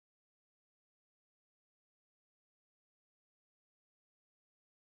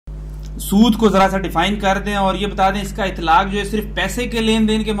سود کو ذرا سا ڈیفائن کر دیں اور یہ بتا دیں اس کا اطلاق جو ہے صرف پیسے کے لین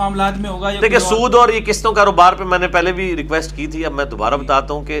دین کے معاملات میں ہوگا؟ دیکھیں سود اور یہ قسطوں کاروبار پہ میں نے پہلے بھی ریکویسٹ کی تھی، اب میں دوبارہ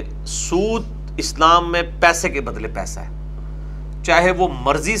بتاتا ہوں کہ سود اسلام میں پیسے کے بدلے پیسہ ہے، چاہے وہ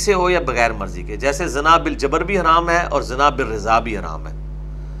مرضی سے ہو یا بغیر مرضی کے. جیسے زنا بالجبر بھی حرام ہے اور زنا بالرضا بھی حرام ہے.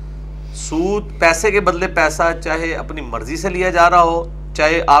 سود پیسے کے بدلے پیسہ، چاہے اپنی مرضی سے لیا جا رہا ہو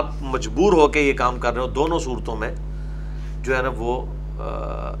چاہے آپ مجبور ہو کے یہ کام کر رہے ہو، دونوں صورتوں میں جو ہے نا وہ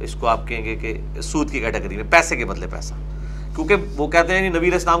اس کو آپ کہیں گے کہ سود کی کیٹیگری میں پیسے کے بدلے پیسہ. کیونکہ وہ کہتے ہیں کہ نبی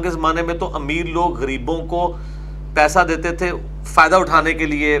علیہ السلام کے زمانے میں تو امیر لوگ غریبوں کو پیسہ دیتے تھے فائدہ اٹھانے کے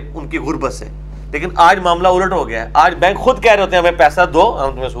لیے ان کی غربت سے، لیکن آج معاملہ الٹ ہو گیا ہے. آج بینک خود کہہ رہے ہوتے ہیں ہمیں پیسہ دو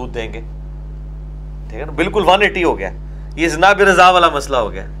ہم تمہیں سود دیں گے. ٹھیک ہے نا، بالکل 180 ہو گیا. یہ زنا برضا والا مسئلہ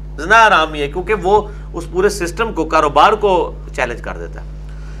ہو گیا. زنا حرام ہی ہے کیونکہ وہ اس پورے سسٹم کو، کاروبار کو چیلنج کر دیتا ہے.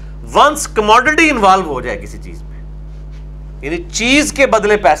 ونس کموڈٹی انوالو ہو جائے کسی چیز میں، یعنی چیز کے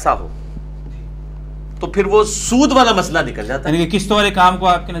بدلے پیسہ ہو، تو پھر وہ سود والا مسئلہ نکل جاتا ہے. یعنی کہ قسطوں والے کام کو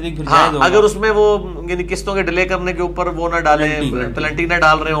آپ کے نزدیک ہاں، اگر اس میں وہ یعنی قسطوں کے ڈیلے کرنے کے اوپر وہ نہ ڈالیں، پلنٹی نہ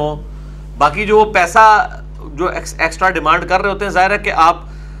ڈال رہے ہوں، باقی جو پیسہ جو ایکسٹرا ڈیمانڈ کر رہے ہوتے ہیں، ظاہر ہے کہ آپ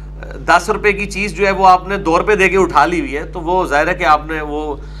 10 روپے کی چیز جو ہے وہ آپ نے 2 روپے دے کے اٹھا لی ہوئی ہے، تو وہ ظاہر ہے کہ آپ نے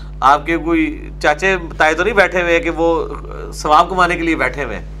وہ آپ کے کوئی چاچے تائے تو نہیں بیٹھے ہوئے کہ وہ ثواب کمانے کے لیے بیٹھے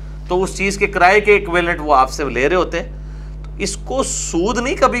ہوئے ہیں، تو اس چیز کے کرائے کے ایکویلنٹ وہ آپ سے لے رہے ہوتے ہیں. اس کو سود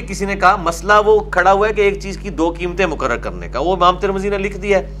نہیں کبھی کسی نے کہا. مسئلہ وہ کھڑا ہوا ہے کہ ایک چیز کی 2 قیمتیں مقرر کرنے کا. وہ امام ترمذی نے لکھ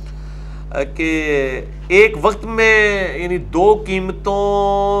دیا ہے کہ ایک وقت میں یعنی 2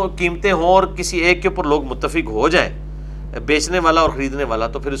 قیمتیں ہوں اور کسی ایک کے اوپر لوگ متفق ہو جائیں، بیچنے والا اور خریدنے والا،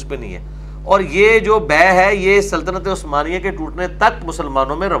 تو پھر اس پہ نہیں ہے. اور یہ جو بے ہے یہ سلطنت عثمانیہ کے ٹوٹنے تک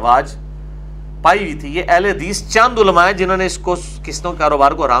مسلمانوں میں رواج پائی ہوئی تھی. یہ اہل حدیث چند علماء ہیں جنہوں نے اس کو قسطوں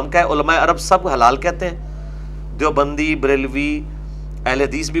کاروبار کو حرام کہا ہے. علماء عرب سب حلال کہتے ہیں، دیوبندی، بریلوی، اہل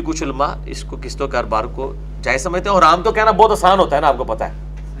حدیث بھی کچھ علماء اس کو قسطوں کاروبار کو جائز سمجھتے ہیں. اور حرام تو کہنا بہت آسان ہوتا ہے نا، آپ کو پتہ ہے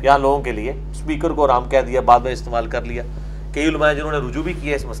یہاں لوگوں کے لیے اسپیکر کو حرام کہہ دیا، بعد میں استعمال کر لیا. کئی علماء ہیں جنہوں نے رجوع بھی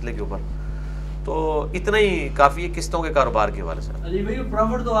کیا اس مسئلے کے اوپر. تو اتنا ہی کافی ہے قسطوں کے کاروبار کے حوالے سے.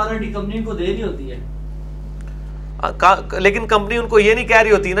 پروفٹ تو آلریڈی کمپنی کو دے رہی ہوتی ہے، لیکن کمپنی ان کو یہ نہیں کہہ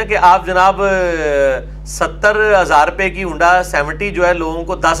رہی ہوتی نا کہ آپ جناب 70,000 روپے کی ہونڈا 70 جو ہے لوگوں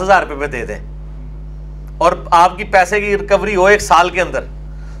کو 10,000 روپے پہ دے دیں اور آپ کی پیسے کی ریکوری ہو 1 سال کے اندر.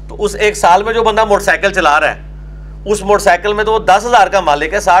 تو اس 1 سال میں جو بندہ موٹر سائیکل چلا رہا ہے اس موٹر سائیکل میں تو وہ 10,000 کا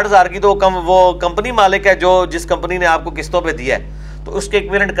مالک ہے، 60,000 کی تو وہ کمپنی مالک ہے جو جس کمپنی نے آپ کو قسطوں پہ دیا ہے، تو اس کے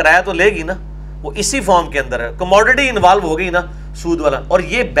ایکویلنٹ کرایہ تو لے گی نا. وہ اسی فارم کے اندر ہے، کموڈٹی انوالو ہو گئی نا سود والا. اور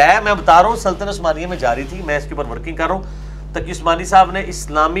یہ بے میں بتا رہا ہوں سلطنت عثمانیہ میں جاری تھی. میں اس کے اوپر ورکنگ کر رہا ہوں. تقی عثمانی صاحب نے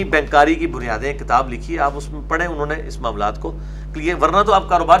اسلامی بینکاری کی بنیادیں کتاب لکھی ہے، آپ اس میں پڑھیں. انہوں نے اس معاملات کو کلیئر، ورنہ تو آپ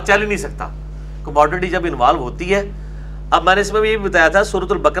کاروبار چل ہی نہیں سکتا کموڈٹی جب انوالو ہوتی ہے. اب میں نے اس میں بھی یہ بتایا تھا،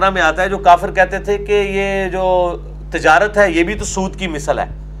 سورۃ البقرہ میں آتا ہے جو کافر کہتے تھے کہ یہ جو تجارت ہے یہ بھی تو سود کی مثل ہے،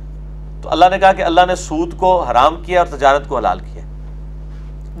 تو اللہ نے کہا کہ اللہ نے سود کو حرام کیا اور تجارت کو حلال کیا.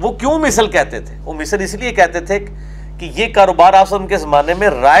 وہ کیوں مثل کہتے تھے؟ وہ مثل اس لیے کہتے تھے کہ یہ کاروبار آپ کے زمانے میں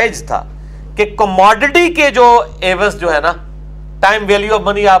رائج تھا کہ کموڈٹی کے جو ایوز جو ہے نا، ٹائم ویلیو آف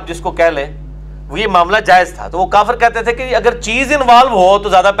منی آپ جس کو کہہ لیں، وہ یہ معاملہ جائز تھا. تو وہ کافر کہتے تھے کہ اگر چیز انوالو ہو تو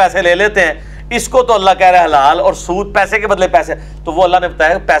زیادہ پیسے لے لیتے ہیں، اس کو تو اللہ کہہ رہا ہے حلال، اور سود پیسے کے بدلے پیسے. تو وہ اللہ نے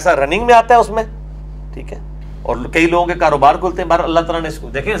بتایا پیسہ رننگ میں آتا ہے اس میں، ٹھیک ہے. اور کئی لوگوں کے کاروبار کھلتے ہیں. بہر اللہ تعالیٰ نے اس کو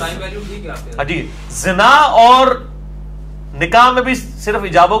دیکھیں جی، زنا اور نکاح میں بھی صرف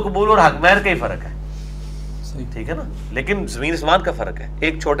ایجاب و قبول اور حق مہر کا ہی فرق ہے، ٹھیک ہے نا، لیکن زمین اسمان کا فرق ہے.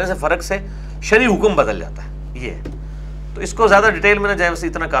 ایک چھوٹے سے فرق سے شرعی حکم بدل جاتا ہے. یہ ہے. تو اس کو زیادہ ڈیٹیل میں نہ جائیں، بس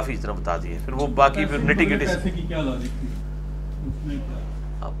اتنا کافی اتنا بتا دیے. پھر وہ باقی پھر نٹی گٹی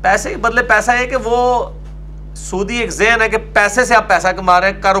پیسے کے بدلے پیسہ ہے کہ وہ سودی ایک ذہن ہے کہ پیسے سے آپ پیسہ کما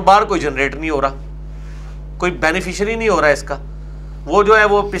رہے ہیں، کاروبار کوئی جنریٹ نہیں ہو رہا، کوئی بینیفیشری نہیں ہو رہا ہے اس کا. وہ جو ہے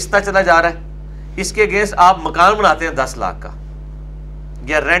وہ پستا چلا جا رہا ہے. اس کے اگینسٹ آپ مکان بناتے ہیں 10 لاکھ کا،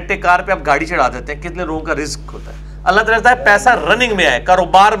 یا رینٹ کار پہ آپ گاڑی چڑھا دیتے ہیں، کتنے لوگوں کا رزق ہوتا ہے. اللہ تعالیٰ کہتا ہے پیسہ رننگ میں آئے،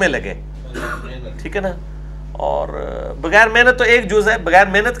 کاروبار میں لگے، ٹھیک ہے نا. اور بغیر محنت تو ایک جز ہے، بغیر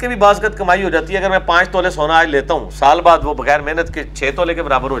محنت کے بھی بعض اوقات کمائی ہو جاتی ہے. اگر میں 5 تولے سونا آج لیتا ہوں، سال بعد وہ بغیر محنت کے 6 تولے کے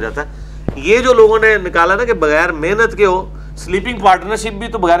برابر ہو جاتا ہے. یہ جو لوگوں نے نکالا نا کہ بغیر محنت کے ہو، سلیپنگ پارٹنرشپ بھی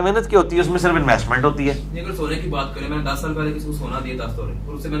تو بغیر محنت کی ہوتی ہے، اس میں صرف انویسٹمنٹ ہوتی ہے. اگر سونے کی بات کریں، میں نے 10 سال پہلے کسی کو سونا دیا 10 تولے،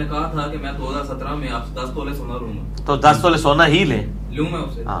 اور اس سے میں نے کہا تھا کہ میں 2017 میں آپ سے 10 تولے سونا لوں گا. تو 10 تولے سونا ہی لیں میں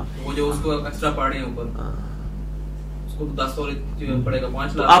اس سے. وہ جو اس کو ایکسٹرا پاڑے ہیں اوپر، اس کو 10 تولے پڑے گا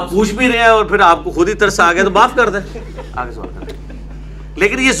 5 لاکھ. آپ پوچھ بھی رہے ہیں اور پھر آپ کو خود ہی ترس آ گیا تو معاف کر دیں، آگے سوال کریں.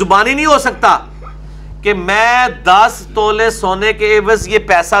 لیکن یہ زبانی نہیں ہو سکتا کہ میں 10 تولے سونے کے عوض یہ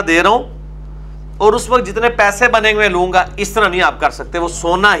پیسہ دے رہا ہوں اور اس وقت جتنے پیسے بنے ہوئے لوں گا اس طرح نہیں آپ کر سکتے, وہ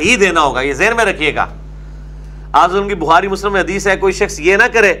سونا ہی دینا ہوگا, یہ ذہن میں رکھیے گا. آج ان کی بخاری مسلم میں حدیث ہے, کوئی شخص یہ نہ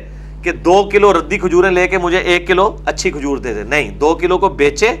کرے کہ 2 کلو ردی کھجوریں لے کے مجھے 1 کلو اچھی کھجور دے دے, نہیں, 2 کلو کو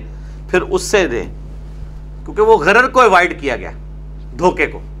بیچے پھر اس سے دے, کیونکہ وہ غرر کو ایوائڈ کیا گیا, دھوکے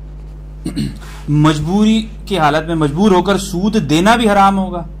کو. مجبوری کی حالت میں مجبور ہو کر سود دینا بھی حرام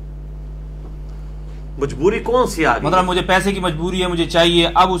ہوگا؟ مجبوری کون سی آ گئی؟ مطلب مجھے پیسے کی مجبوری ہے, مجھے چاہیے,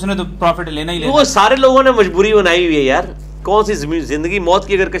 اب اس نے تو پروفٹ لینا ہی لینا. وہ سارے لوگوں نے مجبوری بنائی ہوئی ہے یار, کون سی زندگی موت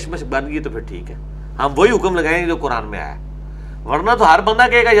کی اگر کشمکش بن گئی تو پھر ٹھیک ہے, ہم وہی حکم لگائیں گے جو قرآن میں آیا ہے. ورنہ تو ہر بندہ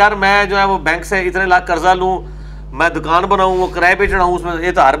کہے گا یار میں جو ہے وہ بینک سے اتنے لاکھ قرضہ لوں, میں دکان بناؤں, وہ کرائے پہ چڑھاؤں, اس میں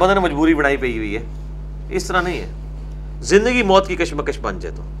یہ تو ہر بندے نے مجبوری بنائی پئی ہوئی ہے. اس طرح نہیں ہے, زندگی موت کی کشمکش بن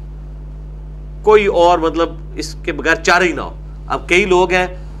جائے تو کوئی اور مطلب اس کے بغیر چارہ ہی نہ ہو. اب کئی لوگ ہیں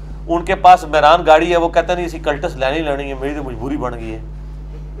ان کے پاس میران گاڑی ہے, وہ کہتے نہیں اسی کلٹس لینی ہے, میری تو مجبوری بن گئی ہے.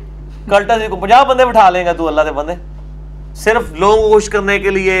 کلٹس کو 50 بندے بٹھا لیں گا تو اللہ کے بندے, صرف لوگوں کو خوش کرنے کے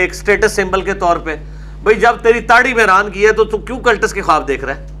لیے, ایک سٹیٹس سمبل کے طور پہ. بھئی جب تیری تاڑی میران کی ہے تو کیوں کلٹس کے خواب دیکھ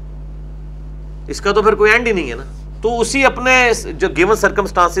رہا ہے؟ اس کا تو پھر کوئی اینڈ ہی نہیں ہے نا. تو اسی اپنے جو گیون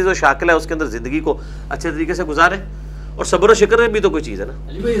سرکمسٹانسز اور شاکل ہے اس کے اندر زندگی کو اچھے طریقے سے گزارے, اور صبر و شکر بھی تو کوئی چیز ہے نا.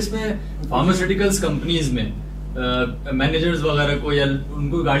 علی بھائی اس میں فارماسیوٹیکلز کمپنیز میں مینیجرز وغیرہ کو یا ان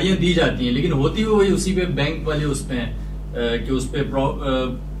کو گاڑیاں دی جاتی ہیں, لیکن ہوتی وہی اسی پہ بینک والے اس پہ ہیں کہ اس پہ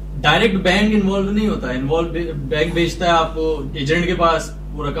ڈائریکٹ بینک انوالو نہیں ہوتا, بینک بیچتا ہے آپ کو ایجنٹ کے پاس,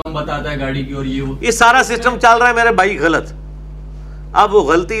 وہ رقم بتاتا ہے گاڑی کی, اور یہ سارا سسٹم چل رہا ہے میرے بھائی غلط. اب وہ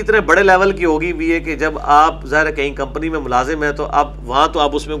غلطی اتنے بڑے لیول کی ہوگی بھی ہے کہ جب آپ ظاہر کہیں کمپنی میں ملازم ہیں تو آپ وہاں تو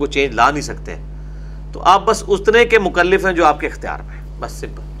آپ اس میں کوئی چینج لا نہیں سکتے, تو آپ بس اتنے کے مکلف ہیں جو آپ کے اختیار میں, بس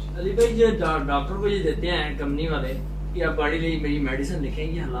سمپل. علی بھائی یہ ڈاکٹر کو یہ دیتے ہیں کمپنی والے کہ آپ گاڑی لی میری میڈیسن لکھیں,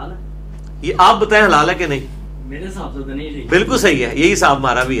 یہ حلال ہے؟ یہ آپ بتائیں حلال ہے کہ نہیں؟ میرے حساب سے تو نہیں. بالکل صحیح ہے, یہی حساب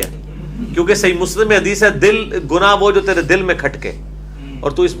ہمارا بھی ہے, کیونکہ صحیح مسلم میں حدیث ہے دل گناہ وہ جو تیرے دل میں کھٹکے,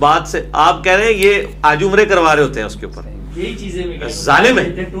 اور تو اس بات سے آپ کہہ رہے ہیں یہ آج عمرے کروا رہے ہوتے ہیں اس کے اوپر, یہی چیزیں ظالم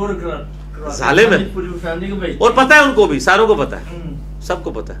ہے, ظالم ہے, اور پتہ ہے ان کو بھی, ساروں کو پتہ ہے, سب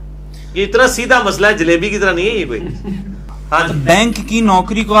کو پتہ ہے. یہ اتنا سیدھا مسئلہ ہے, جلیبی کی طرح نہیں ہے یہ کوئی. ہاں, بینک کی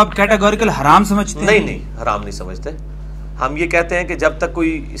نوکری کو آپ کیٹاگوریکل حرام سمجھتے ہیں؟ نہیں, حرام نہیں سمجھتے. ہم یہ کہتے ہیں کہ جب تک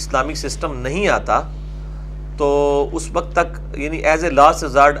کوئی اسلامک سسٹم نہیں آتا تو اس وقت تک یعنی ایز اے لاسٹ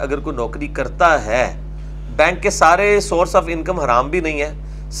ریزارٹ اگر کوئی نوکری کرتا ہے, بینک کے سارے سورس آف انکم حرام بھی نہیں ہے,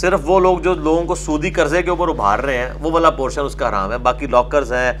 صرف وہ لوگ جو لوگوں کو سودی قرضے کے اوپر ابھار رہے ہیں وہ والا پورشن اس کا حرام ہے. باقی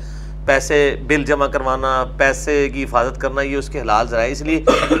لاکرز ہیں, پیسے بل جمع کروانا, پیسے کی حفاظت کرنا, یہ اس کے حلال ذرائع, اس لیے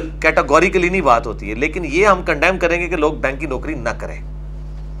کیٹاگوریکلی نہیں بات ہوتی ہے. لیکن یہ ہم کنڈیم کریں گے کہ لوگ بینک کی نوکری نہ کریں,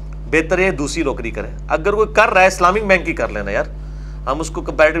 بہتر ہے دوسری نوکری کریں. اگر کوئی کر رہا ہے اسلامک بینک کی کر لینا یار, ہم اس کو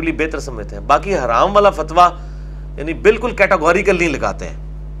کمپیریٹیولی بہتر سمجھتے ہیں. باقی حرام والا فتویٰ یعنی بالکل کیٹاگوریکل نہیں لگاتے ہیں.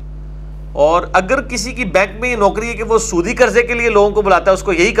 اور اگر کسی کی بینک میں یہ نوکری ہے کہ وہ سودی قرضے کے لیے لوگوں کو بلاتا ہے, اس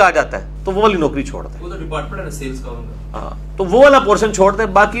کو یہی کہا جاتا ہے, تو وہ والی نوکری چھوڑ دیں. وہ تو ڈپارٹمنٹ ہے سیلز کا ہوگا. ہاں, تو وہ والا پورشن چھوڑ دیں.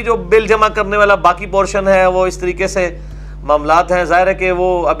 باقی جو بل جمع کرنے والا باقی پورشن ہے وہ اس طریقے سے معاملات ہیں. ظاہر ہے کہ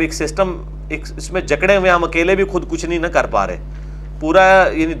وہ اب ایک سسٹم اس میں جکڑے ہوئے, ہم اکیلے بھی خود کچھ نہیں نہ کر پا رہے. پورا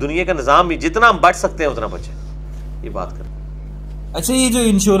یعنی دنیا کا نظام بھی جتنا ہم بچ سکتے ہیں اتنا بچیں, یہ بات کریں. اچھا, یہ جو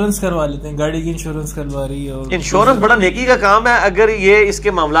انشورنس کروا لیتے ہیں, گاڑی کی انشورنس کروا رہی ہے, اور انشورنس بڑا نیکی کا کام ہے اگر یہ اس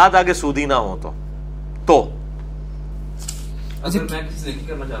کے معاملات آگے سودی نہ ہوں تو اگر میں کسی سے نیکی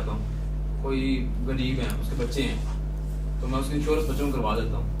کرنا چاہتا ہوں, کوئی غریب ہے, اس کے بچے ہیں, تو میں اس کی انشورنس بچوں کو کروا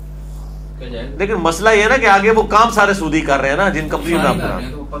دیتا ہوں, کیا جائے. لیکن مسئلہ یہ ہے نا کہ آگے وہ کام سارے سودی کر رہے ہیں نا, جن کمپنیوں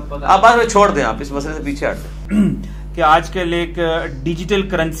میں آپ بعد میں چھوڑ دیں, آپ اس مسئلے سے پیچھے ہٹ دیں. کہ آج کل ایک digital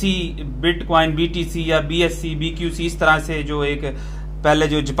currency bitcoin BTC یا BSC BQC اس طرح سے جو ایک پہلے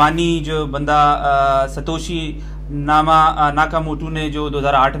جو جاپانی جو بندہ ستوشی ناکاموٹو نے جو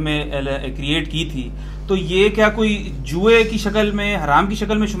 2008 میں کریٹ کی تھی, تو یہ کیا کوئی جوئے کی شکل میں, حرام کی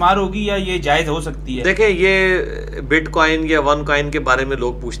شکل میں شمار ہوگی یا یہ جائز ہو سکتی ہے؟ دیکھیں, یہ بٹ کوائن یا ون کوائن کے بارے میں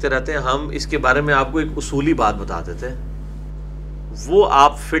لوگ پوچھتے رہتے ہیں. ہم اس کے بارے میں آپ کو ایک اصولی بات بتا دیتے ہیں, وہ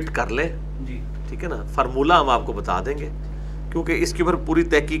آپ فٹ کر لیں, ٹھیک ہے نا. فارمولہ ہم آپ کو بتا دیں گے, کیونکہ اس کے اوپر پوری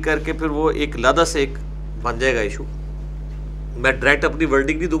تحقیق کر کے پھر وہ ایک لادہ سے ایک بن جائے گا ایشو. میں ڈائریکٹ اپنی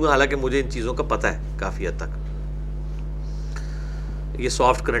ورڈنگ نہیں دوں گا, حالانکہ مجھے ان چیزوں کا پتہ ہے کافی حد تک, یہ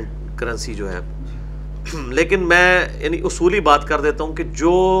سافٹ کرنسی جو ہے. لیکن میں یعنی اصولی بات کر دیتا ہوں کہ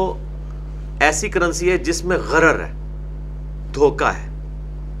جو ایسی کرنسی ہے جس میں غرر ہے, دھوکہ ہے,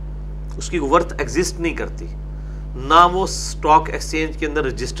 اس کی ورتھ ایگزسٹ نہیں کرتی, نہ وہ سٹاک ایکسچینج کے اندر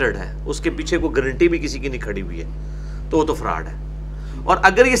رجسٹرڈ ہے, اس کے پیچھے کوئی گارنٹی بھی کسی کی نہیں کھڑی ہوئی ہے, تو وہ تو فراڈ ہے. اور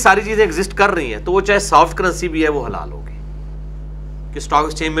اگر یہ ساری چیزیں ایگزسٹ کر رہی ہیں تو وہ چاہے سافٹ کرنسی بھی ہے وہ حلال ہوگی, کہ سٹاک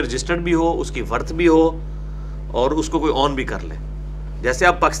ایکسچینج میں رجسٹرڈ بھی ہو, اس کی ورتھ بھی ہو, اور اس کو کوئی آن بھی کر لے. جیسے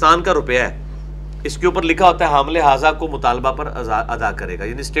اب پاکستان کا روپیہ ہے, اس کے اوپر لکھا ہوتا ہے حامل حاضہ کو مطالبہ پر ادا کرے گا.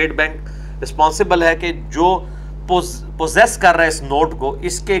 یعنی اسٹیٹ بینک رسپانسبل ہے کہ جو پوزیس کر رہا ہے اس نوٹ کو,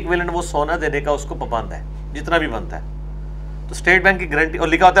 اس کے ایکویلنٹ وہ سونا دینے کا اس کو پابند ہے جتنا بھی بنتا ہے. تو اسٹیٹ بینک کی گارنٹی, اور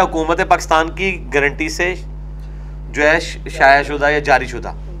لکھا ہوتا ہے حکومت پاکستان کی گارنٹی سے جو ہے شائع شدہ یا جاری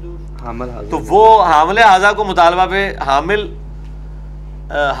شدہ. تو وہ حامل حاضہ کو مطالبہ پہ حامل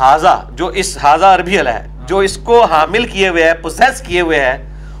حاضہ جو اس حاضہ عربی علیہ ہے, جو اس کو حامل کیے ہوئے ہے, پوزیس کیے ہوئے ہے,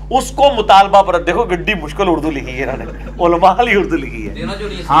 اس کو مطالبہ پر, دیکھو گڈی مشکل اردو لکھی ہے انہوں نے, علماء ہی اردو لکھی ہے.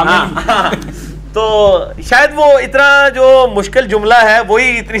 تو شاید وہ اتنا جو مشکل جملہ ہے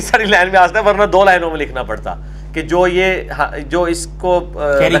وہی اتنی ساری لائن میں آتا ہے, ورنہ 2 لائنوں میں لکھنا پڑتا کہ جو اس کو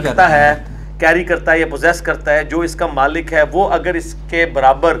رکھتا ہے, کیری کرتا ہے یا پوزیس کرتا ہے, جو اس کا مالک ہے, وہ اگر اس کے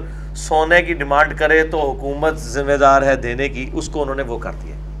برابر سونے کی ڈیمانڈ کرے تو حکومت ذمہ دار ہے دینے کی, اس کو انہوں نے وہ کر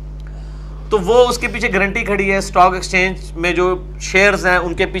دیا. تو وہ اس کے پیچھے گارنٹی کھڑی ہے. اسٹاک ایکسچینج میں جو شیئرز ہیں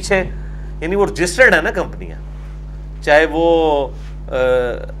ان کے پیچھے, یعنی وہ رجسٹرڈ ہے نا کمپنیاں, چاہے وہ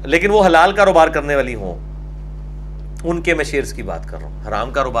لیکن وہ حلال کاروبار کرنے والی ہوں, ان کے میں شیئرز کی بات کر رہا ہوں,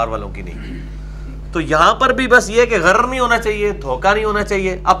 حرام کاروبار والوں کی نہیں. تو یہاں پر بھی بس یہ کہ غرر نہیں ہونا چاہیے, دھوکہ نہیں ہونا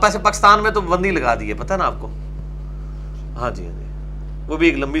چاہیے. اب پیسے پاکستان میں تو بندی لگا دی ہے, پتہ نا آپ کو. ہاں جی, وہ بھی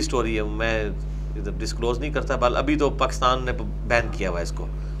ایک لمبی سٹوری ہے, میں ڈسکلوز نہیں کرتا. بل ابھی تو پاکستان نے بین کیا ہوا ہے اس کو,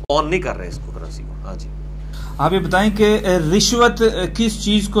 آن نہیں کر رہے اس کو, کرنسی کو. ہاں جی, آپ یہ بتائیں کہ رشوت کس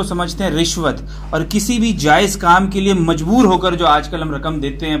چیز کو سمجھتے ہیں رشوت, اور کسی بھی جائز کام کے لیے مجبور ہو کر جو آج کل ہم رقم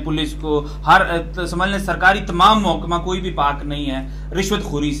دیتے ہیں پولیس کو, ہر سمجھ لیں سرکاری تمام محکمہ کوئی بھی پاک نہیں ہے رشوت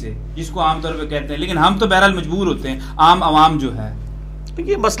خوری سے, جس کو عام طور پہ کہتے ہیں, لیکن ہم تو بہرحال مجبور ہوتے ہیں, عام عوام جو ہے.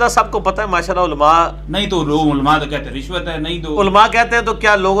 یہ مسئلہ سب کو پتہ ہے ماشاءاللہ. علماء نہیں تو لوگ علماء تو کہتے ہیں رشوت ہے, نہیں تو علماء کہتے ہیں. تو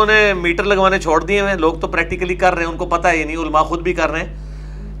کیا لوگوں نے میٹر لگوانے چھوڑ دیے ہیں؟ لوگ تو پریکٹیکلی کر رہے ہیں, ان کو پتہ ہے, یہ نہیں, علماء خود بھی کر رہے ہیں.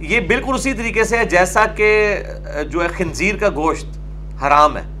 یہ بالکل اسی طریقے سے ہے جیسا کہ جو ہے خنزیر کا گوشت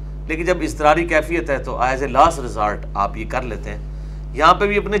حرام ہے, لیکن جب اضطراری کیفیت ہے تو ایز اے لاسٹ ریزارٹ آپ یہ کر لیتے ہیں. یہاں پہ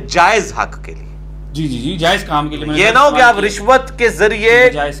بھی اپنے جائز حق کے لیے, جی جائز کام کے لیے, یہ نہ ہو کہ آپ رشوت کے ذریعے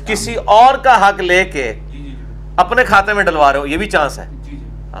کسی اور کا حق لے کے اپنے کھاتے میں ڈلوا رہے ہو, یہ بھی چانس ہے.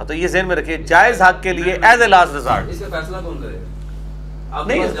 ہاں, تو یہ ذہن میں رکھیے, جائز حق کے لیے ایز اے لاسٹ ریزارٹ. اس کا فیصلہ کون کرے گا؟ آپ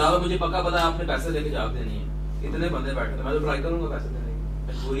نہیں, بس جاؤ, مجھے پکا پتا ہے آپ نے پیسے لے کے جواب دینی ہے, اتنے بندے بیٹھے ہیں, میں تو ٹرائی کروں گا پیسے دینے کی.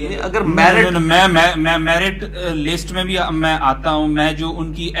 اگر میرٹ لسٹ میں بھی میں آتا ہوں, میں جو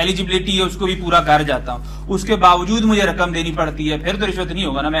ان کی ایلیجبلٹی ہے اس کو بھی پورا کر جاتا ہوں, اس کے باوجود مجھے رقم دینی پڑتی ہے, پھر تو رشوت نہیں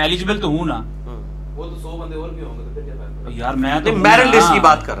ہوگا نا, میں ایلیجبل تو ہوں نا. وہ تو 100 بندے اور بھی ہوں گے, تو یار میں تو میرٹ لسٹ کی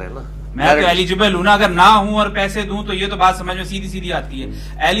بات کر رہے ہیں نا, میں تو ایلیجبل ہوں نا. اگر نہ ہوں اور پیسے دوں تو یہ تو بات سمجھ میں سیدھی آتی ہے.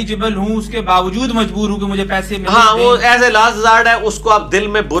 ایلیجبل ہوں, اس کے باوجود مجبور ہوں کہ مجھے پیسے ملیں. ہاں, وہ ایز اے لاسٹ ریزارٹ ہے, اس کو آپ دل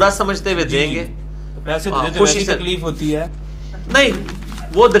میں برا سمجھتے ہوئے دیں گے. پیسے تو دیتے ہوئے تکلیف ہوتی ہے. نہیں,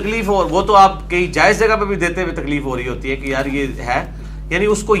 وہ تکلیف ہو, وہ تو آپ کئی جائز جگہ پہ بھی دیتے ہوئے تکلیف ہو رہی ہوتی ہے کہ یار یہ ہے, یعنی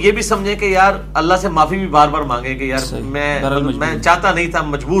اس کو یہ بھی سمجھیں کہ یار اللہ سے معافی بھی بار بار مانگے کہ یار میں چاہتا نہیں تھا,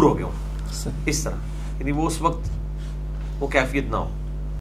 مجبور ہو گیا ہوں, اس طرح. یعنی وہ اس وقت وہ کیفیت نہ ہو.